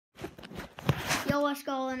Yo, what's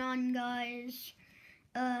going on, guys?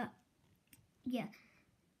 Yeah.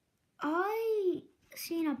 I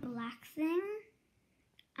seen a black thing,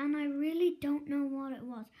 and I really don't know what it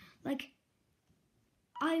was. Like,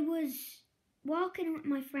 I was walking with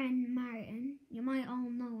my friend Martin. You might all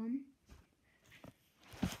know him.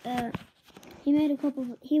 He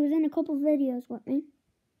was in a couple videos with me.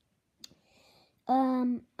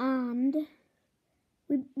 And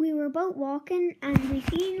we were both walking, and we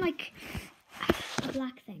seen like a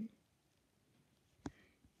black thing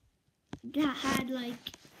that had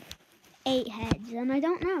like 8 heads, and I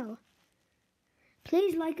don't know.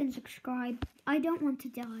 Please like and subscribe. I don't want to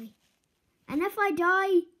die. And if I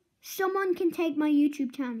die, someone can take my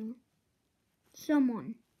YouTube channel.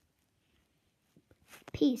 Someone.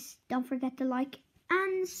 Peace. Don't forget to like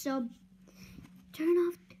and sub. Turn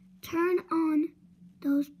on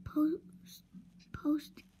those post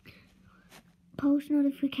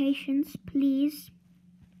notifications, please.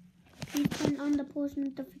 Please turn on the post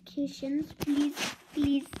notifications, please.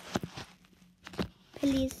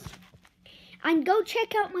 And go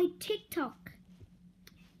check out my TikTok.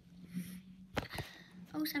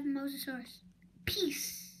 07 Mosasaurus.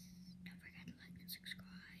 Peace.